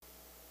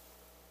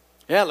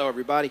Hello,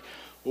 everybody.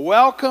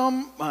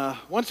 Welcome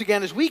once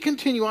again as we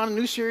continue on a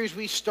new series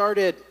we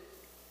started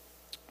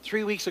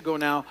 3 weeks ago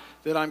now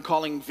that I'm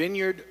calling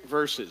Vineyard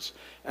Verses.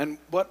 And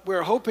what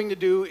we're hoping to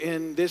do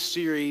in this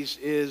series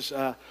is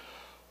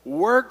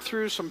work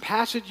through some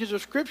passages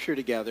of Scripture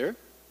together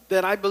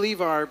that I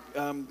believe are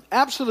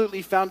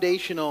absolutely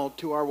foundational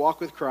to our walk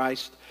with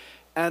Christ,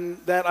 and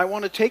that I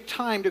want to take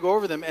time to go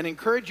over them and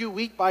encourage you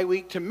week by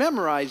week to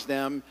memorize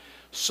them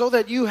so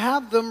that you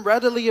have them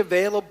readily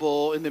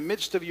available in the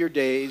midst of your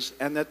days,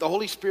 and that the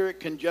Holy Spirit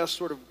can just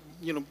sort of,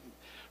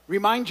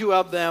 remind you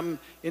of them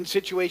in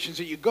situations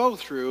that you go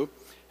through.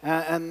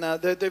 And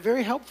they're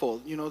very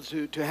helpful,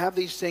 to have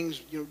these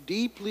things,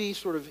 deeply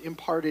sort of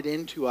imparted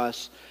into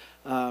us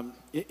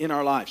in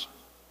our lives.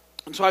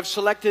 And so I've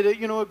selected,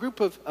 a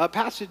group of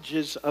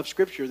passages of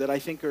Scripture that I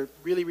think are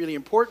really, really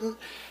important.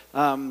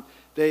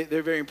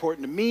 They're very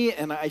important to me,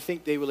 and I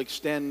think they will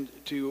extend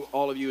to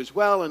all of you as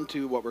well, and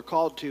to what we're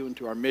called to, and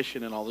to our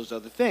mission, and all those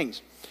other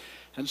things.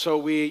 And so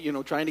we,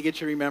 trying to get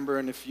you to remember,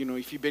 and if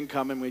you've been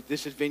coming,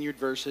 this is Vineyard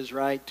Verses,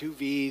 right? 2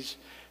 V's,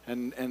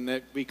 and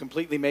that we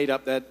completely made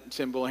up that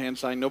symbol, hand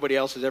sign. Nobody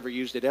else has ever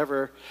used it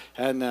ever,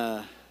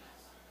 and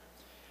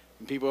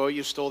people,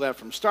 you stole that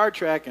from Star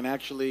Trek, and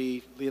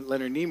actually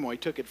Leonard Nimoy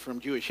took it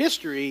from Jewish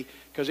history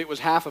because it was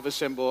half of a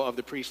symbol of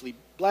the priestly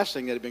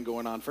blessing that had been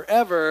going on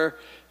forever,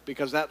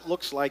 because that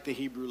looks like the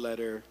Hebrew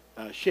letter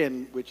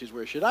Shin, which is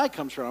where Shaddai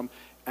comes from,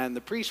 and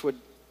the priest would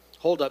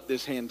hold up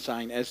this hand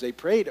sign as they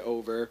prayed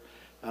over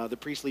the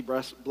priestly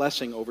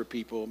blessing over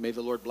people. May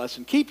the Lord bless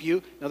and keep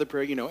you. Another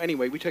prayer,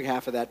 Anyway, we took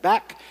half of that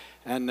back,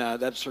 and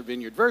that's for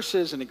Vineyard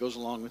Verses, and it goes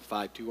along with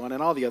 521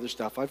 and all the other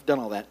stuff. I've done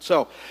all that.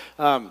 So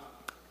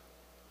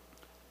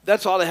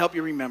that's all to help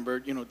you remember,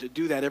 to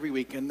do that every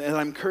week. And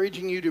I'm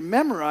encouraging you to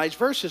memorize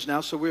verses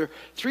now. So we're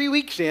 3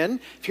 weeks in.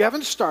 If you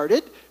haven't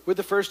started with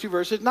the first 2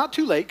 verses, not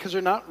too late, because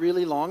they're not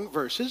really long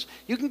verses.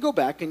 You can go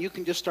back and you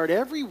can just start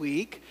every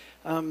week,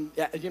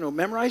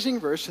 memorizing a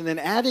verse and then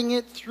adding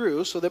it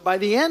through, so that by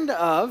the end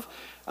of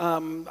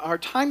our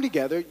time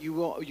together,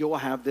 you'll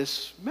have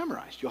this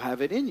memorized. You'll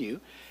have it in you,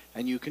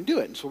 and you can do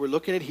it. And so we're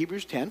looking at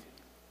Hebrews 10.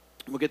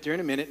 We'll get there in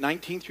a minute,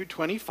 19 through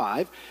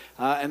 25.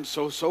 And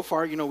so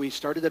far, we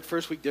started that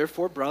first week.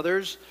 Therefore,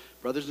 brothers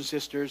and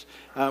sisters,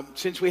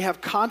 since we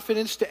have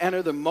confidence to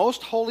enter the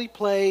most holy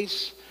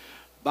place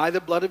by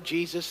the blood of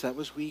Jesus, that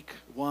was week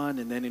 1.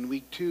 And then in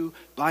week 2,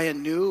 by a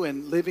new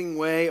and living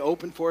way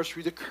open for us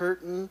through the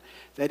curtain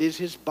that is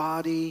his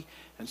body.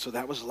 And so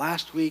that was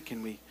last week.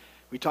 And we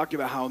talked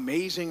about how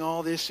amazing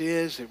all this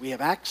is, that we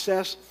have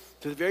access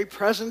to the very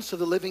presence of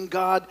the living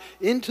God,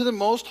 into the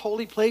most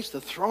holy place,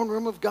 the throne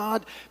room of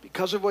God,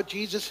 because of what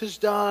Jesus has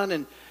done.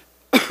 And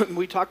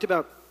we talked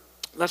about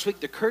last week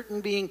the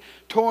curtain being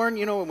torn,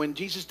 when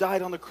Jesus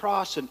died on the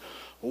cross, and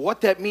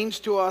what that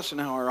means to us,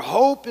 and how our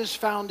hope is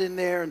found in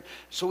there. And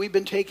so we've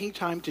been taking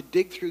time to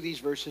dig through these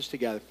verses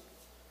together,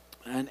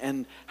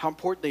 and how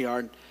important they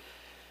are.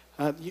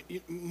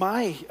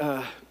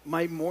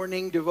 My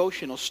morning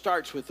devotional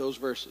starts with those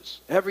verses.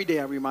 Every day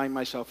I remind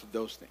myself of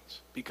those things,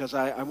 because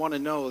I want to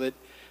know that,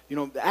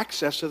 the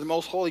access to the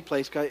most holy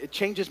place, it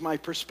changes my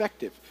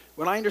perspective.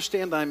 When I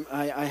understand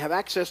I have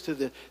access to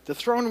the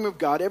throne room of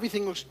God,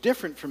 everything looks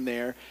different from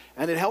there,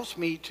 and it helps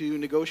me to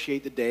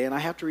negotiate the day. And I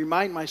have to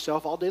remind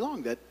myself all day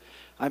long that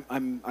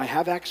I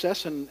have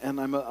access, and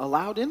I'm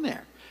allowed in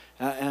there.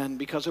 And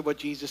because of what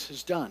Jesus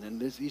has done. And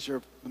these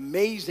are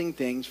amazing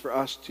things for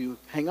us to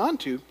hang on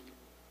to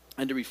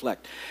and to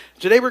reflect.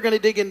 Today we're going to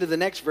dig into the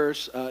next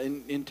verse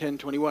in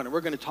 10:21, and we're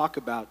going to talk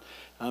about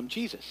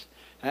Jesus.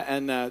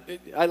 And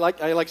I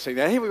like saying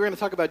that. Hey, we're going to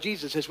talk about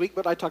Jesus this week,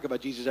 but I talk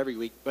about Jesus every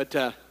week. But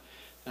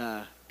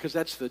because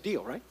that's the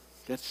deal, right?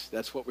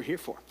 That's what we're here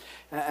for.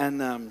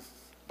 And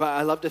but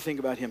I love to think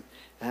about him,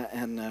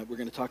 and we're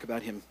going to talk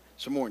about him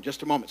some more in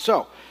just a moment.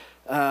 So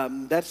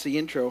that's the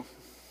intro.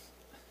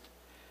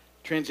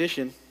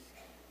 Transition.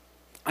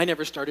 I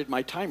never started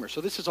my timer,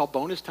 so this is all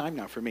bonus time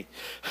now for me.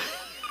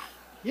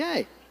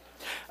 Yay.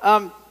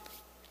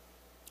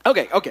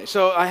 Okay,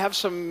 so I have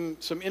some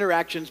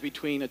interactions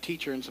between a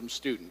teacher and some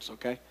students,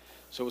 okay?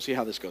 So we'll see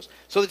how this goes.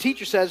 So the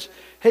teacher says,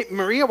 hey,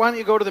 Maria, why don't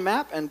you go to the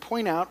map and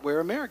point out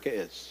where America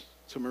is?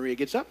 So Maria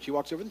gets up, she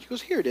walks over, and she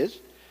goes, here it is.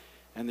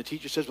 And the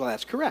teacher says, well,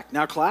 that's correct.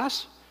 Now,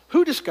 class,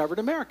 who discovered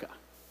America?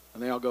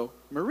 And they all go,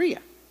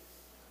 Maria.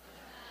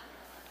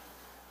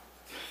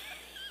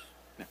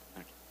 No,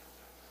 okay.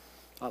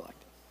 I liked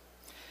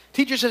it.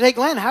 Teacher says, hey,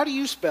 Glenn, how do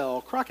you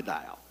spell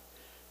crocodile?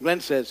 Glenn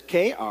says,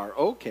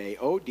 Krokoddial.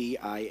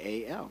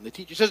 The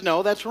teacher says,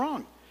 no, that's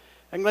wrong.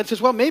 And Glenn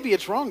says, well, maybe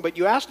it's wrong, but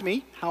you asked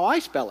me how I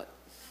spell it.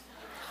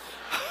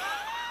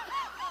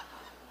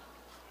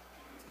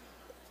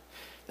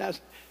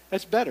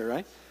 That's better,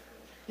 right?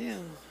 Yeah.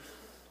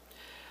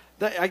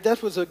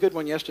 That was a good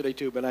one yesterday,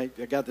 too, but I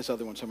got this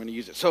other one, so I'm going to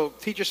use it. So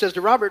teacher says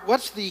to Robert,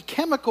 what's the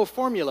chemical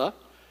formula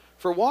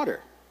for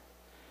water?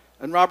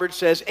 And Robert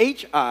says,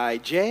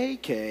 Hijklmno.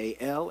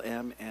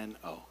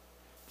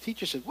 The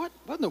teacher said, what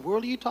in the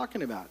world are you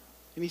talking about?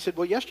 And he said,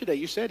 well, yesterday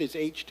you said it's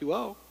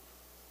H2O.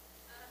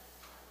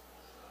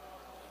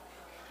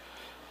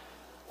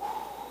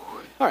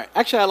 All right,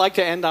 actually, I like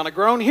to end on a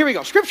groan. Here we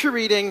go. Scripture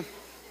reading,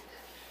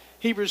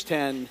 Hebrews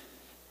 10,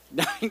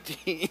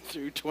 19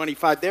 through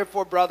 25.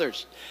 Therefore,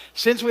 brothers,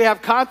 since we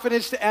have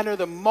confidence to enter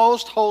the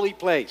most holy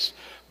place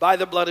by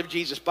the blood of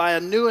Jesus, by a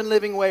new and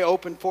living way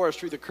opened for us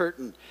through the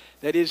curtain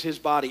that is his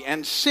body,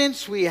 and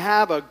since we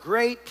have a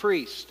great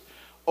priest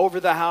over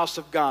the house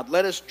of God,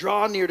 let us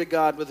draw near to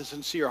God with a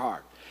sincere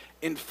heart,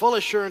 in full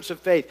assurance of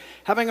faith,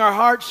 having our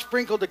hearts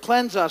sprinkled to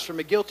cleanse us from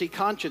a guilty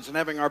conscience, and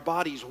having our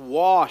bodies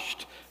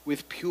washed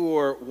with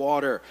pure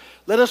water.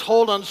 Let us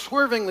hold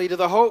unswervingly to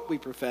the hope we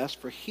profess,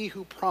 for he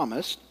who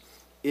promised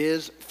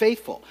is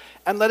faithful.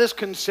 And let us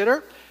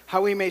consider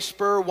how we may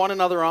spur one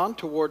another on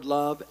toward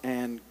love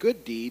and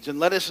good deeds. And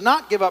let us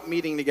not give up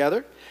meeting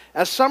together,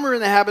 as some are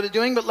in the habit of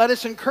doing, but let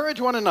us encourage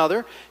one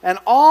another, and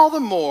all the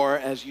more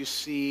as you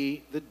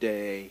see the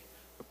day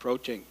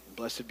approaching.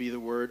 Blessed be the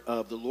word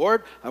of the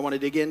Lord. I want to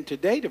dig in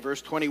today to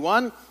verse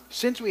 21.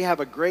 Since we have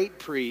a great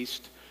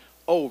priest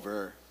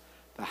over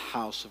the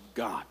house of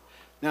God.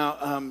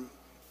 Now,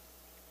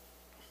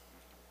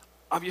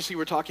 obviously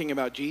we're talking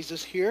about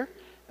Jesus here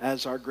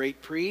as our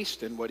great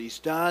priest and what he's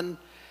done.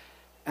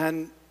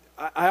 And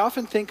I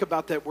often think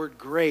about that word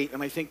great,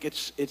 and I think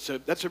that's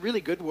a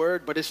really good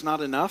word, but it's not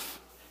enough.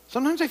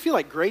 Sometimes I feel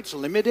like great's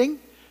limiting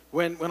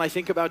when I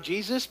think about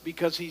Jesus,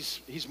 because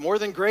he's more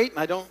than great,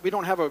 and we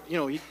don't have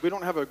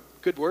a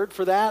good word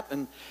for that.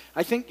 And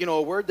I think,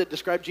 a word that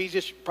describes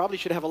Jesus probably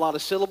should have a lot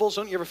of syllables.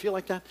 Don't you ever feel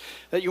like that?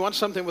 That you want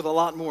something with a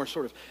lot more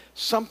sort of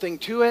something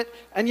to it.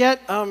 And yet,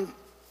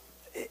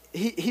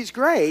 he's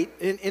great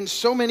in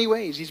so many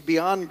ways. He's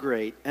beyond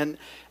great. And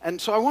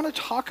so I want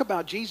to talk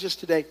about Jesus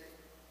today.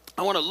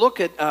 I want to look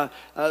at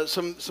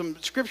some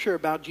scripture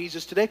about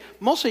Jesus today,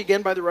 mostly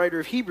again by the writer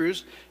of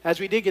Hebrews as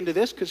we dig into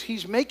this, because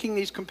he's making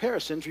these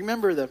comparisons.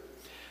 Remember,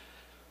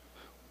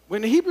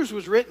 when Hebrews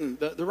was written,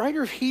 the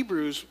writer of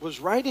Hebrews was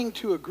writing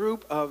to a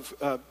group of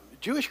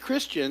Jewish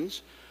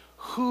Christians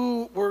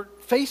who were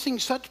facing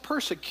such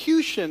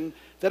persecution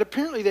that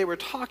apparently they were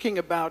talking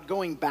about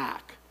going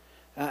back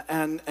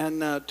and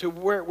to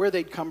where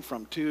they'd come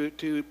from,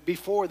 to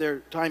before their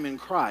time in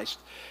Christ.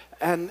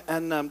 And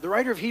the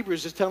writer of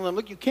Hebrews is telling them,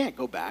 look, you can't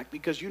go back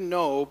because you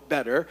know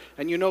better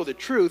and you know the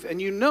truth,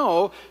 and you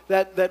know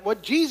that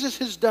what Jesus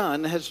has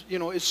done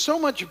is so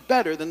much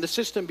better than the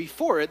system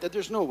before it that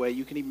there's no way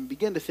you can even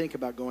begin to think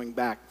about going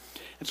back.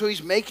 And so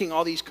he's making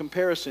all these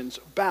comparisons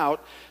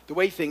about the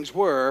way things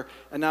were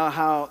and now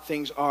how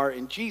things are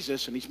in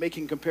Jesus, and he's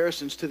making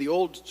comparisons to the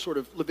old sort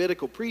of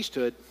Levitical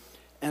priesthood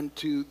and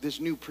to this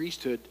new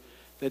priesthood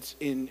that's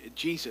in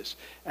Jesus.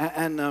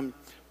 And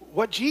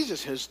what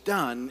Jesus has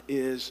done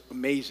is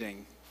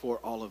amazing for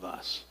all of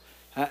us.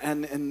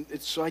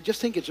 So I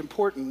just think it's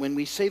important when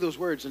we say those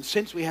words, and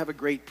since we have a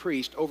great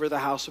priest over the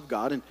house of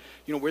God, and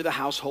we're the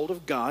household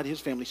of God, his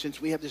family, since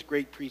we have this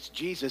great priest,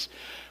 Jesus,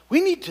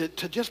 we need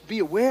to just be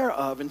aware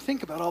of and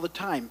think about all the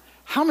time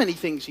how many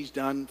things he's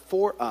done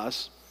for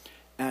us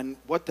and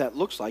what that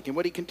looks like, and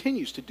what he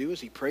continues to do as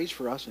he prays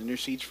for us and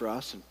intercedes for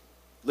us and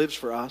lives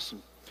for us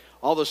and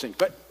all those things.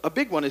 But a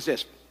big one is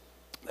this: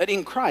 that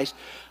in Christ,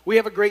 we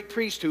have a great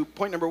priest who,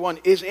 point number one,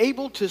 is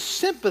able to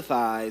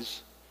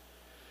sympathize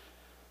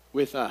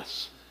with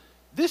us.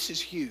 This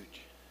is huge.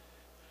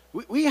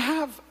 We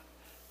have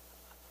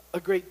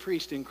a great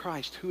priest in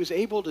Christ who is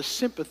able to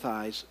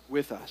sympathize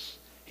with us.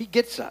 He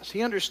gets us.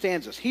 He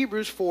understands us.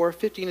 Hebrews 4,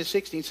 15 and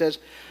 16 says,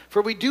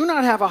 "For we do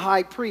not have a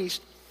high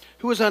priest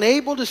who is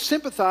unable to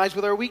sympathize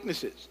with our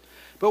weaknesses,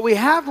 but we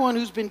have one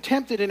who's been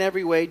tempted in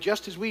every way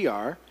just as we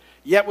are,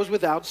 yet was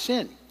without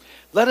sin.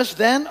 Let us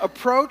then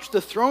approach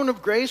the throne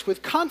of grace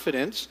with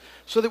confidence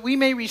so that we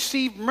may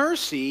receive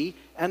mercy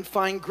and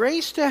find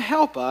grace to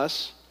help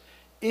us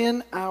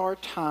in our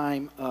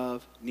time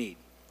of need."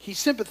 He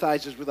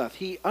sympathizes with us.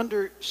 He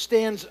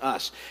understands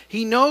us.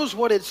 He knows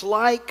what it's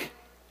like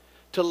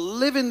to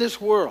live in this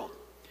world.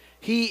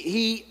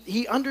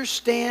 He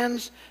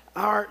understands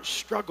our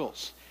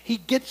struggles. He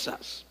gets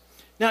us.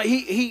 Now,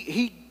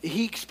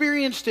 he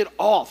experienced it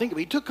all. Think of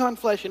it. He took on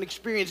flesh and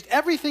experienced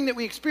everything that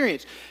we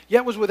experience,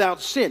 yet was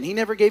without sin. He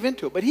never gave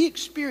into it. But he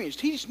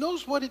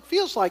knows what it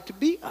feels like to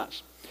be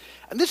us.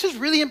 And this is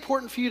really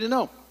important for you to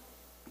know.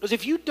 Because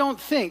if you don't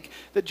think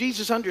that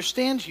Jesus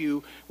understands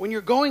you when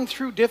you're going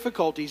through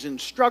difficulties and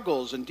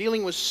struggles and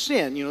dealing with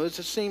sin, it's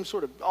the same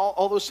sort of,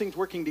 all those things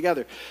working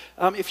together.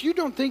 If you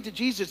don't think that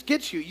Jesus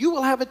gets you, you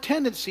will have a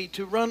tendency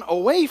to run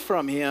away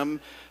from him,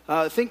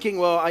 thinking,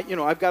 well,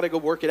 I've got to go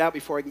work it out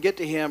before I can get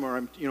to him,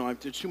 or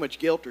there's too much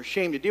guilt or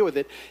shame to deal with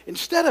it.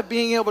 Instead of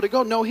being able to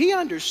go, no, he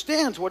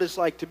understands what it's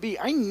like to be.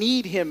 I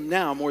need him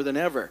now more than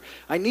ever.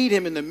 I need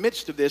him in the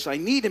midst of this. I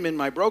need him in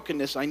my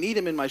brokenness. I need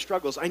him in my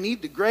struggles. I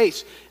need the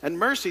grace and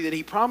mercy that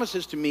he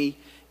promises to me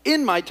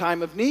in my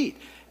time of need.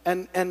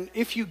 And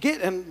if you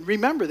get and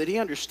remember that he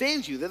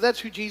understands you, that's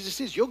who Jesus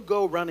is, you'll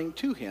go running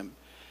to him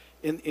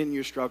in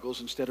your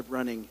struggles instead of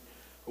running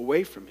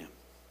away from him.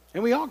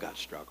 And we all got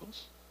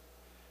struggles.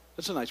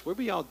 That's a nice word.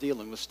 We all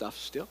dealing with stuff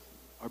still.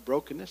 Our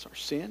brokenness, our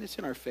sin, it's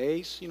in our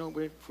face.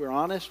 If we're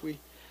honest, we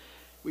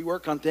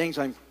work on things.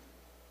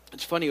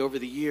 It's funny, over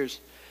the years,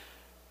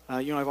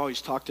 I've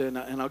always talked to,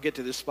 and I'll get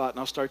to this spot, and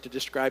I'll start to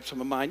describe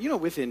some of mine,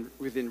 within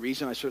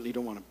reason. I certainly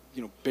don't want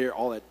to, bear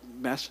all that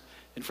mess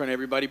in front of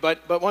everybody.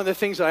 But one of the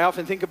things that I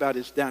often think about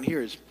is down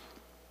here is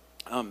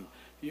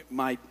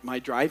my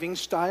driving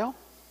style.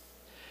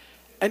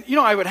 And,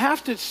 I would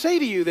have to say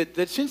to you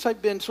that since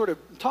I've been sort of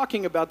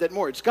talking about that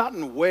more, it's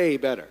gotten way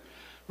better.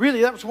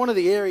 Really, that was one of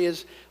the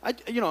areas,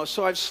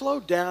 so I've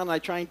slowed down. I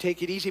try and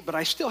take it easy, but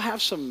I still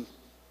have some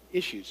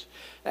issues.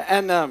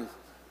 And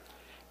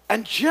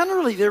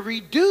generally, they're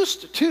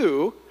reduced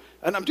to,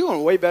 and I'm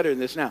doing way better than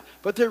this now,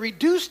 but they're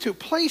reduced to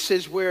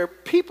places where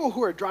people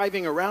who are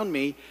driving around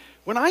me,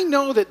 when I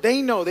know that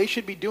they know they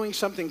should be doing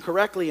something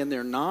correctly and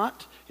they're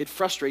not, it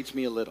frustrates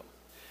me a little.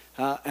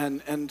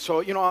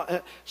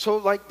 So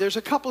like there's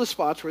a couple of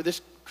spots where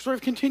this sort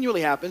of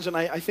continually happens, and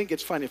I think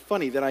it's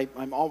funny that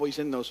I'm always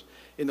in those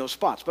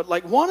spots. But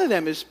like one of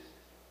them is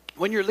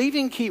when you're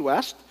leaving Key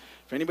West,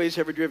 if anybody's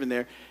ever driven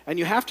there, and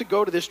you have to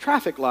go to this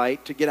traffic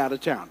light to get out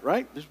of town,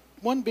 right? There's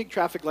one big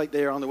traffic light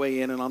there on the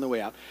way in and on the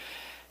way out.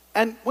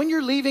 And when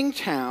you're leaving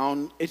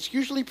town, it's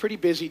usually pretty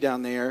busy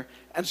down there.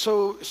 And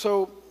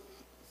so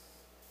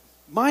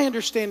my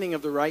understanding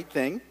of the right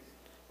thing,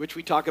 which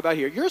we talk about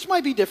here, yours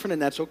might be different,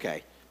 and that's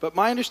okay. But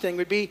my understanding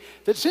would be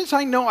that since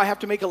I know I have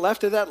to make a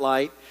left of that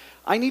light,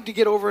 I need to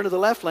get over into the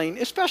left lane,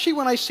 especially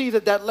when I see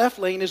that left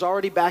lane is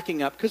already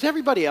backing up, because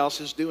everybody else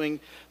is doing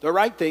the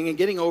right thing and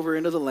getting over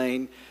into the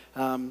lane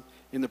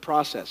in the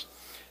process.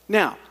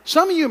 Now,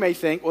 some of you may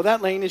think, well,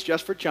 that lane is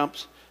just for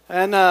chumps.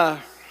 And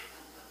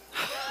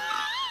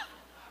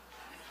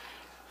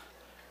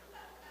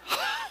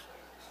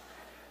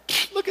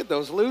look at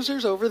those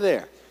losers over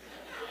there.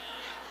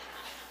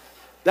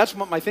 That's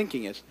what my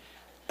thinking is.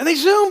 And they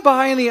zoom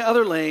by in the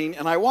other lane,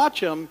 and I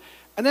watch them,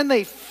 and then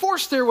they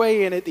force their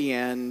way in at the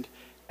end,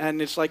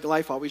 and it's like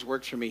life always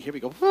works for me. Here we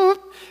go.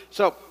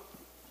 So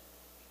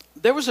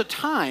there was a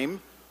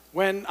time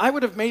when I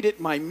would have made it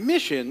my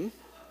mission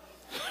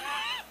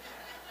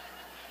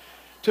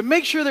to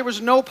make sure there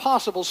was no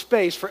possible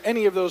space for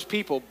any of those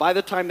people by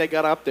the time they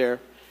got up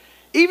there,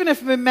 even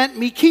if it meant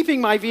me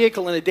keeping my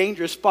vehicle in a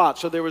dangerous spot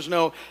so there was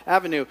no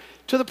avenue,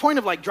 to the point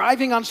of like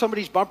driving on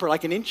somebody's bumper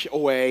like an inch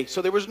away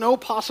so there was no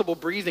possible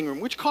breathing room,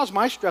 which caused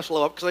my stress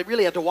level up because I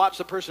really had to watch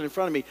the person in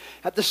front of me.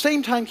 At the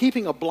same time,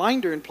 keeping a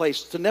blinder in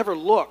place to never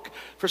look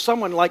for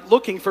someone like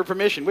looking for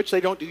permission, which they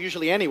don't do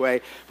usually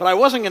anyway, but I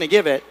wasn't going to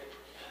give it.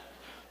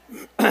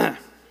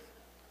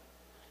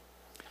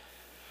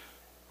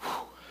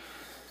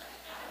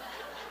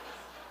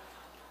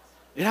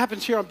 It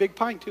happens here on Big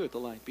Pine, too, at the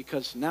light,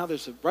 because now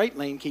there's a right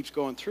lane keeps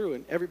going through,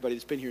 and everybody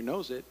that's been here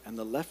knows it, and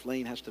the left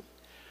lane has to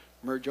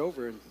merge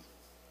over. And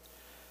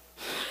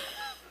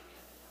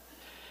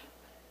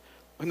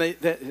when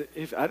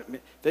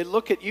they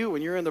look at you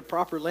when you're in the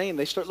proper lane,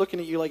 they start looking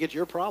at you like it's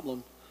your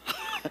problem.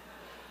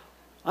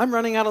 I'm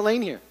running out of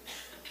lane here.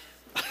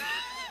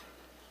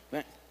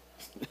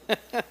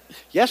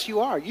 Yes, you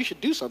are. You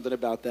should do something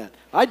about that.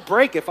 I'd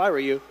brake if I were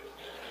you,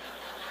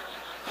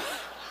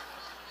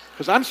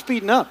 because I'm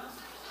speeding up.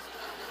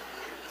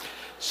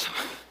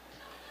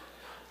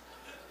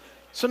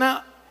 So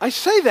now, I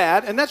say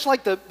that, and that's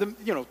like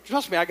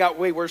trust me, I got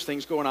way worse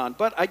things going on,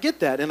 but I get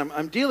that, and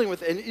I'm dealing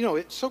with, and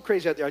it's so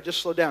crazy out there, I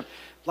just slow down.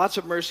 Lots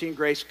of mercy and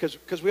grace,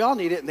 because we all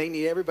need it, and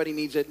everybody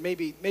needs it.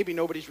 Maybe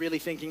nobody's really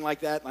thinking like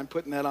that, and I'm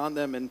putting that on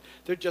them, and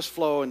they're just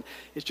flow, and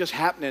it's just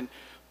happening.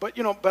 But,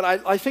 but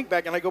I think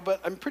back, and I go,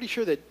 but I'm pretty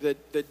sure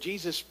that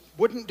Jesus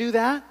wouldn't do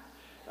that.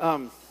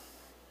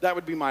 That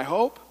would be my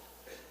hope.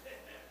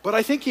 But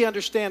I think he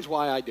understands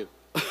why I do.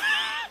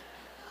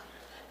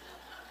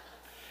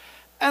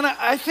 And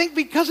I think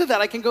because of that,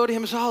 I can go to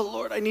him and say, oh,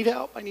 Lord, I need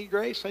help. I need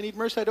grace. I need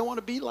mercy. I don't want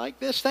to be like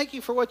this. Thank you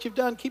for what you've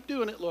done. Keep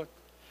doing it, Lord.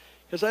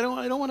 Because I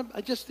don't want to,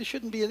 it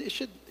shouldn't be,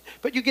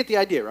 but you get the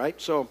idea,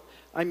 right? So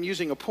I'm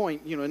using a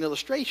point, an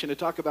illustration to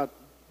talk about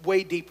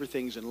way deeper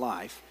things in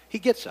life. He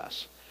gets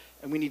us,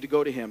 and we need to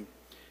go to him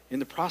in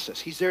the process.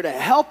 He's there to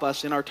help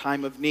us in our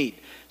time of need.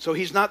 So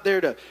he's not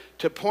there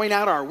to point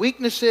out our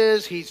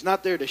weaknesses. He's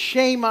not there to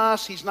shame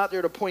us. He's not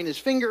there to point his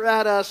finger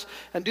at us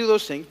and do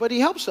those things. But he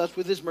helps us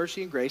with his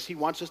mercy and grace. He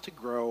wants us to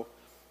grow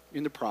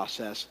in the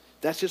process.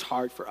 That's his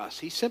heart for us.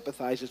 He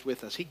sympathizes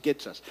with us. He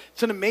gets us.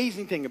 It's an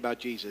amazing thing about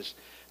Jesus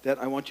that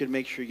I want you to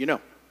make sure you know.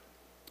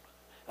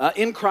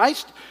 In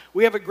Christ,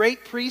 we have a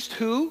great priest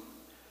who,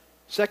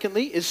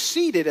 secondly, is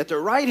seated at the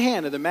right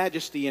hand of the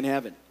majesty in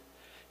heaven.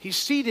 He's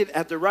seated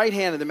at the right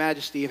hand of the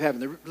majesty of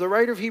heaven. The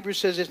writer of Hebrews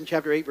says this in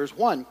chapter 8, verse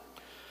 1.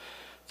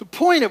 The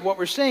point of what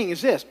we're saying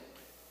is this.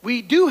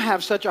 We do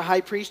have such a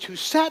high priest who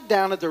sat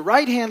down at the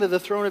right hand of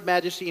the throne of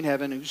majesty in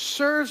heaven, who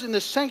serves in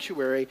the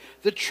sanctuary,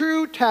 the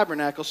true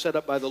tabernacle set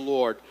up by the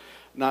Lord,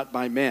 not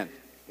by men.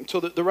 And so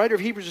the writer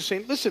of Hebrews is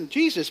saying, listen,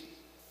 Jesus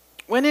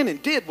went in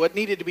and did what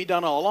needed to be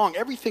done all along.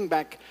 Everything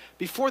back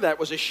before that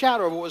was a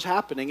shadow of what was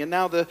happening. And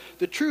now the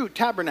true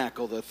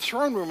tabernacle, the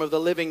throne room of the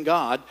living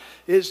God,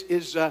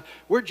 is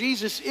where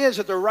Jesus is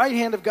at the right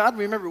hand of God.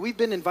 Remember, we've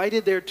been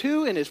invited there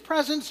too in his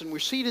presence, and we're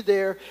seated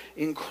there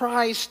in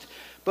Christ.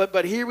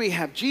 But here we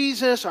have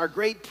Jesus, our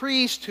great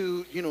priest,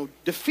 who,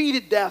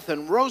 defeated death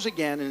and rose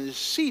again and is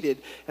seated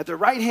at the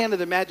right hand of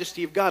the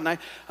majesty of God. And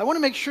I want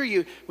to make sure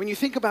when you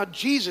think about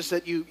Jesus,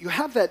 that you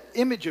have that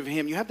image of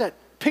him, you have that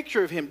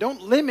picture of him.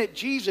 Don't limit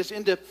Jesus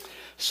into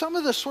some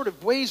of the sort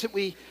of ways that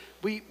we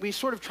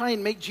sort of try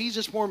and make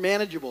Jesus more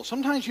manageable.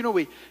 Sometimes,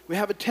 we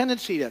have a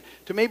tendency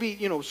to maybe,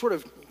 sort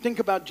of think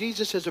about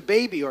Jesus as a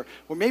baby, or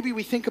maybe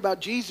we think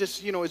about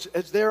Jesus,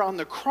 as there on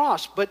the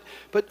cross. But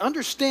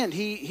understand,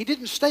 he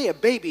didn't stay a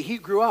baby. He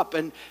grew up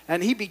and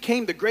he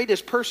became the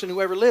greatest person who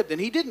ever lived.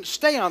 And he didn't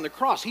stay on the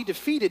cross. He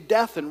defeated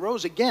death and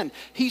rose again.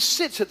 He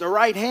sits at the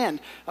right hand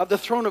of the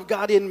throne of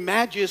God in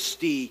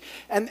majesty.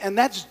 And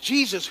that's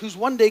Jesus, who's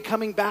one day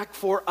coming back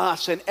for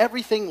us. And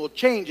everything will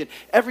change, and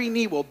every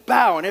knee will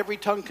bow, and every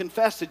tongue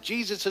confess that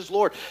Jesus is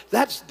Lord.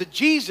 That's the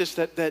Jesus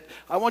that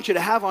I want you to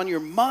have on your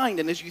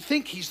mind. And as you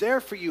think he's there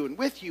for you and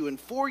with you and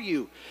for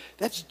you,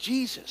 that's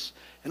Jesus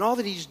and all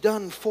that he's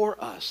done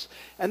for us.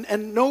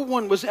 And no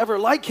one was ever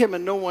like him,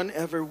 and no one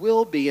ever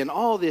will be. And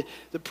all the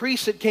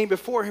priests that came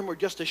before him were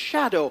just a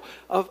shadow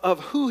of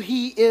who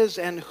he is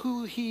and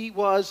who he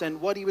was and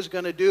what he was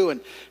going to do.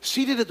 And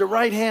seated at the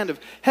right hand of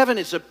heaven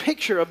is a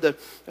picture of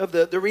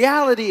the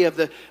reality of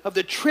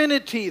the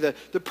Trinity, the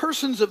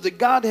persons of the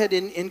Godhead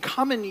in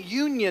common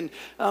union,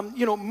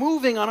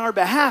 moving on our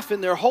behalf in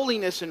their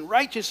holiness and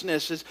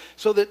righteousness,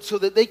 so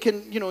that they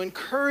can,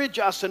 encourage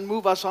us and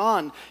move us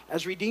on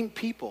as redeemed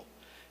people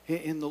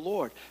in the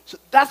Lord. So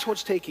that's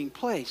what's taking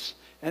place.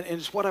 And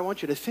it's what I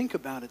want you to think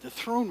about at the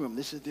throne room.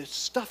 This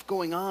stuff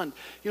going on,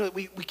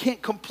 we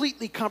can't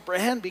completely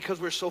comprehend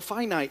because we're so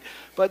finite,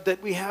 but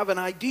that we have an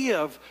idea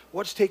of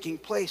what's taking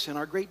place. And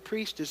our great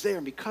priest is there,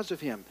 and because of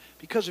him,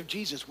 because of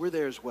Jesus, we're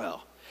there as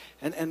well.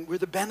 And we're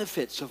the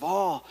benefits of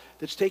all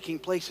that's taking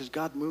place as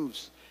God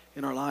moves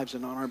in our lives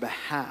and on our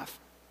behalf.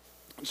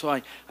 And so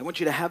I want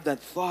you to have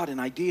that thought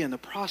and idea in the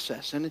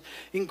process. And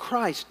in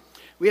Christ,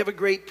 we have a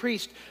great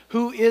priest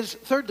who is,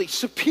 thirdly,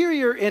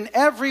 superior in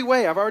every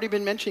way. I've already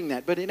been mentioning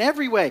that. But in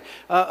every way,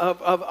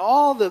 of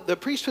all the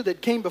priesthood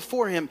that came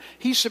before him,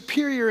 he's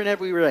superior in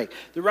every way.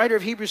 The writer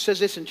of Hebrews says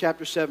this in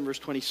chapter 7, verse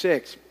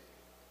 26.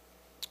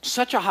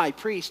 Such a high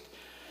priest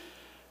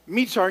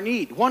meets our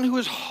need. One who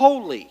is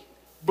holy,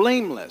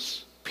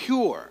 blameless,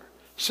 pure,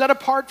 set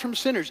apart from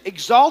sinners,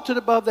 exalted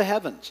above the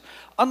heavens.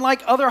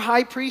 Unlike other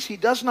high priests, he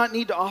does not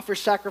need to offer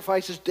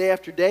sacrifices day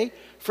after day,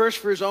 first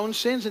for his own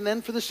sins and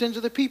then for the sins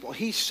of the people.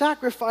 He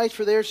sacrificed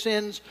for their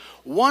sins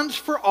once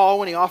for all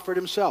when he offered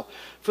himself.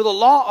 For the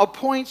law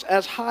appoints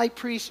as high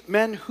priests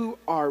men who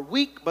are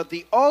weak, but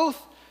the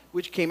oath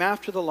which came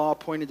after the law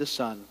appointed the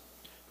Son,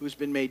 who has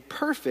been made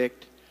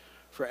perfect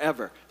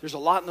forever. There's a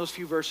lot in those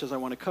few verses I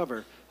want to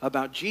cover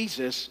about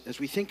Jesus as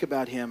we think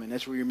about him and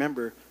as we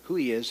remember who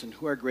he is and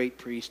who our great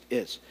priest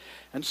is.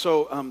 And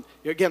so,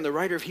 again, the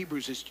writer of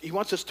Hebrews, he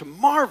wants us to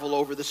marvel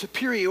over the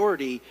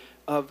superiority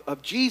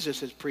of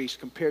Jesus as priest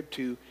compared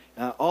to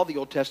all the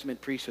Old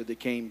Testament priesthood that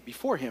came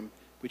before him,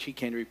 which he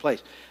came to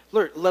replace.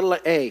 Letter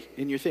A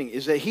in your thing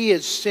is that he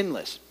is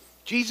sinless.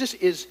 Jesus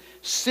is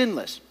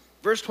sinless.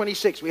 Verse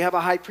 26, we have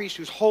a high priest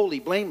who's holy,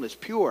 blameless,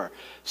 pure,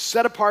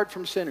 set apart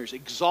from sinners,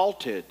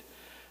 exalted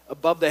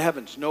above the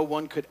heavens. No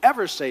one could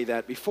ever say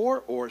that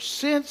before or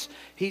since.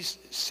 He's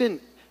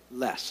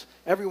sinless.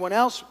 Everyone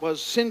else was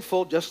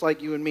sinful just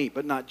like you and me,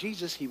 but not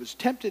Jesus. He was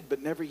tempted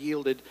but never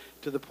yielded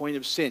to the point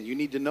of sin. You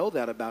need to know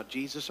that about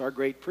Jesus, our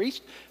great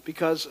priest,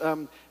 because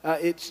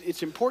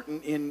it's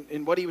important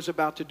in what he was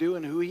about to do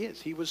and who he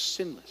is. He was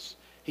sinless.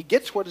 He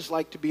gets what it's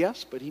like to be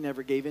us, but he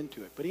never gave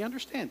into it. But he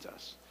understands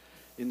us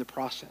in the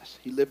process.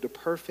 He lived a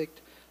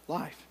perfect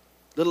life.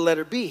 Little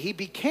letter B, he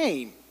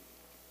became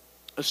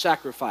a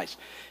sacrifice.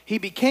 He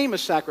became a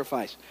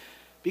sacrifice.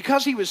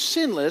 Because he was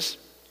sinless,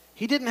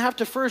 he didn't have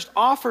to first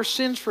offer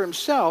sins for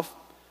himself,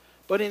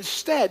 but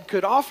instead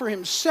could offer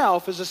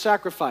himself as a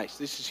sacrifice.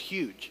 This is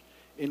huge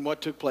in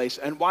what took place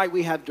and why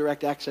we have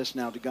direct access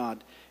now to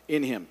God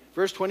in him.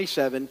 Verse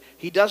 27,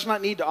 he does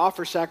not need to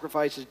offer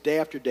sacrifices day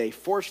after day,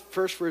 first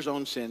for his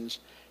own sins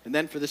and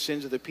then for the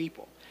sins of the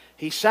people.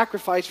 He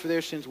sacrificed for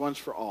their sins once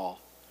for all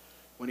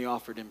when he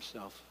offered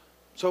himself.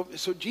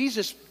 So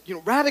Jesus,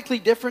 radically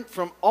different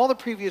from all the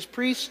previous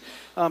priests.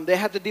 They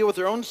had to deal with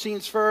their own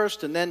sins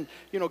first, and then,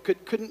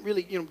 couldn't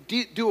really,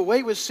 do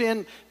away with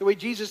sin the way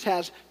Jesus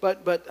has.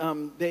 But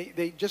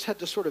they just had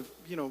to sort of,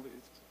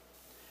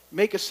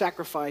 make a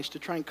sacrifice to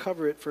try and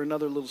cover it for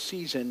another little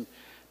season.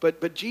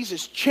 But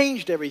Jesus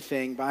changed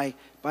everything by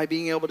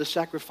being able to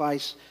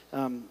sacrifice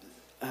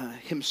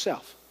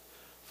himself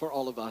for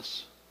all of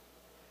us,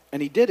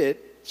 and he did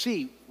it,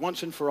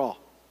 once and for all.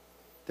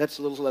 That's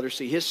the little letter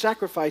C. His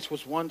sacrifice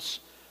was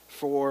once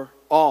for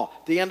all.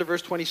 The end of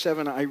verse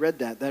 27, I read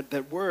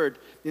that word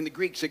in the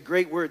Greek is a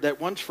great word, that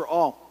once for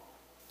all.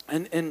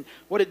 And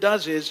what it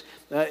does is,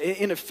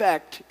 in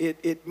effect,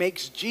 it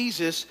makes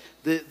Jesus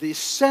the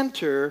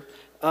center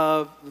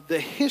of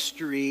the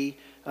history.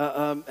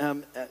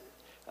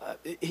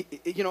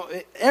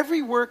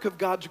 Every work of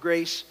God's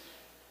grace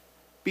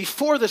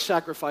before the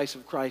sacrifice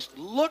of Christ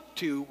looked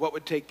to what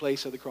would take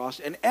place at the cross,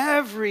 and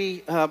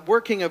every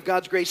working of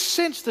God's grace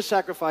since the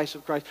sacrifice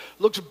of Christ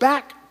looks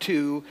back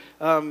to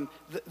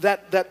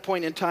that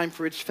point in time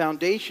for its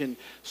foundation.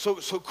 So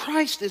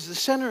Christ is the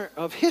center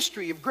of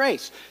history of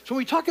grace. So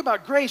when we talk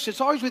about grace,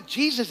 it's always with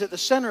Jesus at the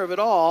center of it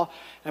all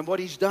and what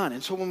he's done.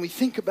 And so when we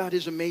think about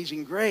his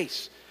amazing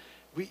grace,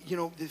 we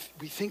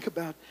think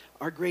about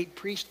our great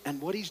priest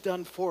and what he's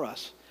done for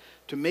us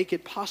to make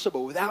it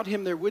possible. Without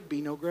him, there would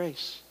be no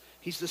grace.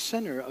 He's the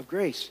center of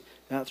grace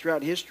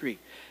throughout history.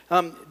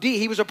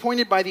 He was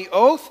appointed by the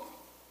oath.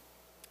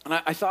 And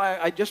I thought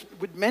I just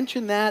would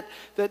mention that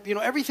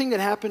everything that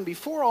happened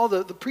before, all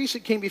the priests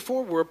that came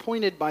before were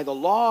appointed by the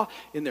law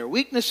in their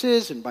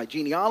weaknesses and by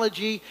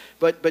genealogy.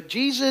 But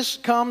Jesus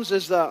comes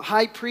as the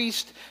high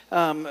priest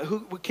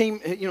who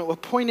came,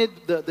 appointed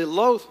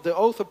the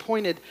oath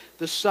appointed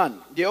the Son.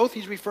 The oath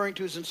he's referring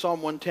to is in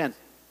Psalm 110,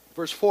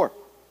 verse 4.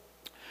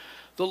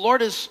 The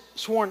Lord has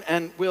sworn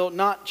and will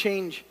not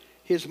change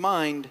his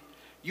mind.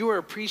 You are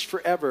a priest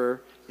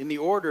forever in the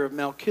order of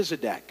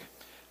Melchizedek.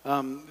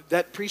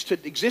 That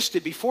priesthood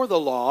existed before the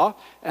law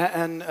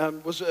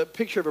and was a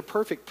picture of a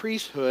perfect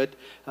priesthood,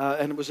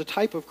 and it was a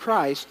type of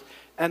Christ.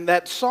 And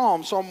that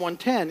psalm, Psalm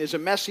 110, is a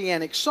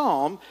messianic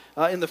psalm.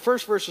 In the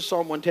first verse of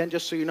Psalm 110,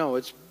 just so you know,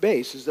 its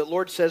base is that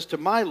Lord says to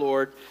my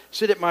Lord,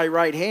 sit at my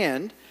right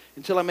hand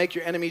until I make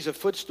your enemies a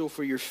footstool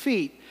for your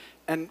feet.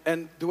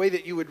 And the way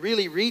that you would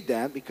really read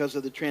that, because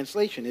of the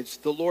translation, it's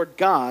the Lord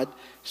God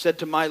said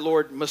to my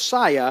Lord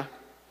Messiah,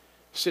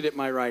 sit at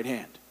my right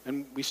hand.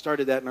 And we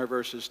started that in our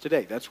verses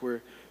today. That's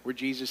where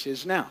Jesus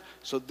is now.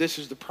 So this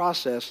is the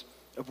process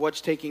of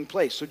what's taking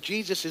place. So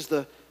Jesus is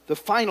the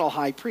final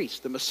high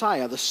priest, the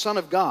Messiah, the Son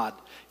of God,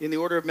 in the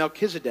order of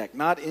Melchizedek,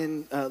 not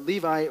in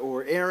Levi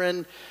or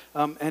Aaron.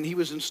 And he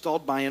was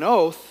installed by an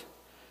oath,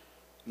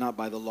 not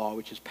by the law,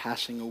 which is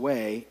passing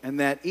away. And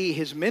that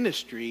his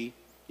ministry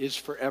is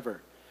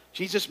forever.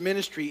 Jesus'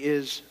 ministry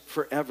is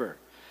forever.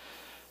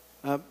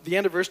 The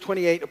end of verse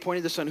 28,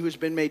 appointed the Son who has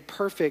been made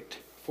perfect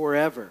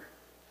forever.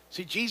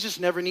 See, Jesus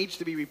never needs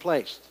to be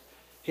replaced.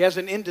 He has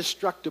an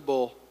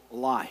indestructible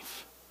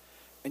life.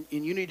 And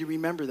you need to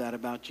remember that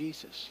about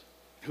Jesus,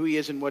 who he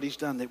is and what he's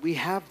done. That we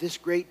have this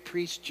great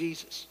priest,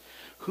 Jesus,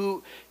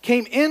 who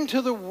came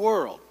into the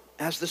world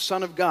as the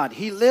Son of God.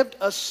 He lived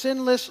a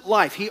sinless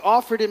life. He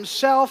offered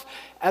himself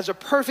as a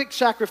perfect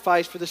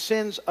sacrifice for the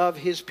sins of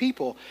his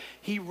people.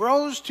 He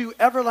rose to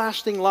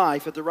everlasting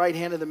life at the right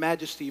hand of the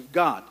majesty of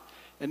God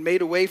and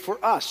made a way for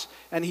us.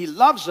 And he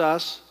loves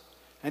us,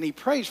 and he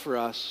prays for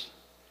us,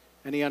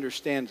 and he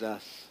understands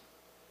us.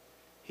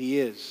 He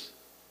is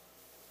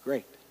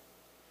great,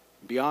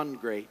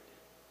 beyond great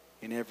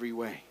in every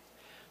way.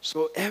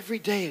 So every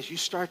day as you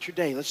start your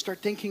day, let's start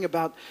thinking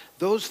about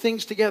those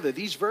things together,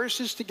 these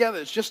verses together.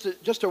 It's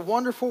just a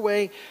wonderful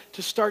way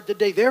to start the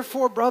day.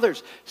 Therefore,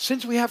 brothers,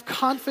 since we have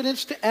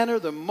confidence to enter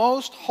the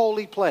most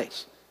holy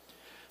place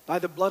by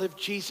the blood of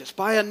Jesus,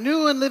 by a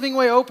new and living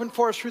way opened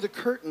for us through the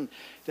curtain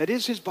that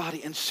is his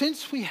body, and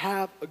since we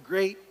have a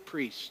great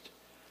priest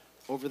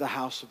over the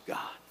house of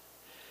God.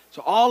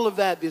 So all of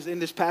that is in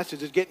this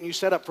passage is getting you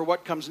set up for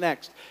what comes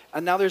next.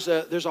 And now there's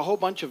a whole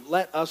bunch of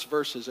let us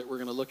verses that we're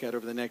going to look at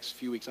over the next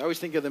few weeks. I always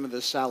think of them as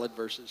the salad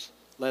verses.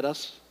 Let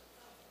us.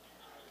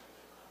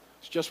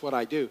 It's just what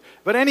I do.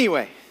 But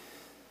anyway,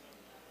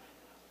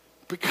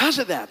 because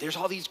of that, there's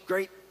all these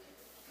great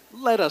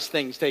let us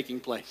things taking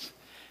place.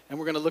 And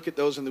we're going to look at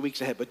those in the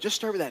weeks ahead. But just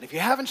start with that. If you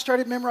haven't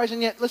started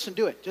memorizing yet, listen,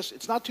 do it.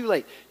 It's not too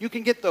late. You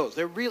can get those.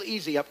 They're real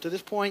easy up to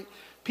this point.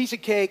 Piece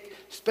of cake,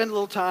 spend a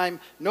little time,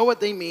 know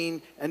what they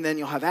mean, and then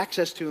you'll have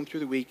access to them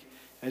through the week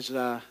as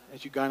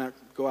you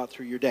go out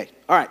through your day.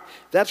 All right,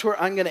 that's where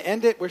I'm going to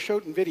end it. We're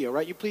shooting video,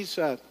 right? You please,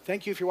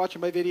 thank you if you're watching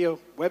by video.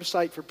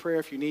 Website for prayer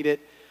if you need it.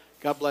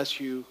 God bless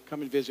you.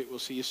 Come and visit. We'll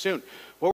see you soon.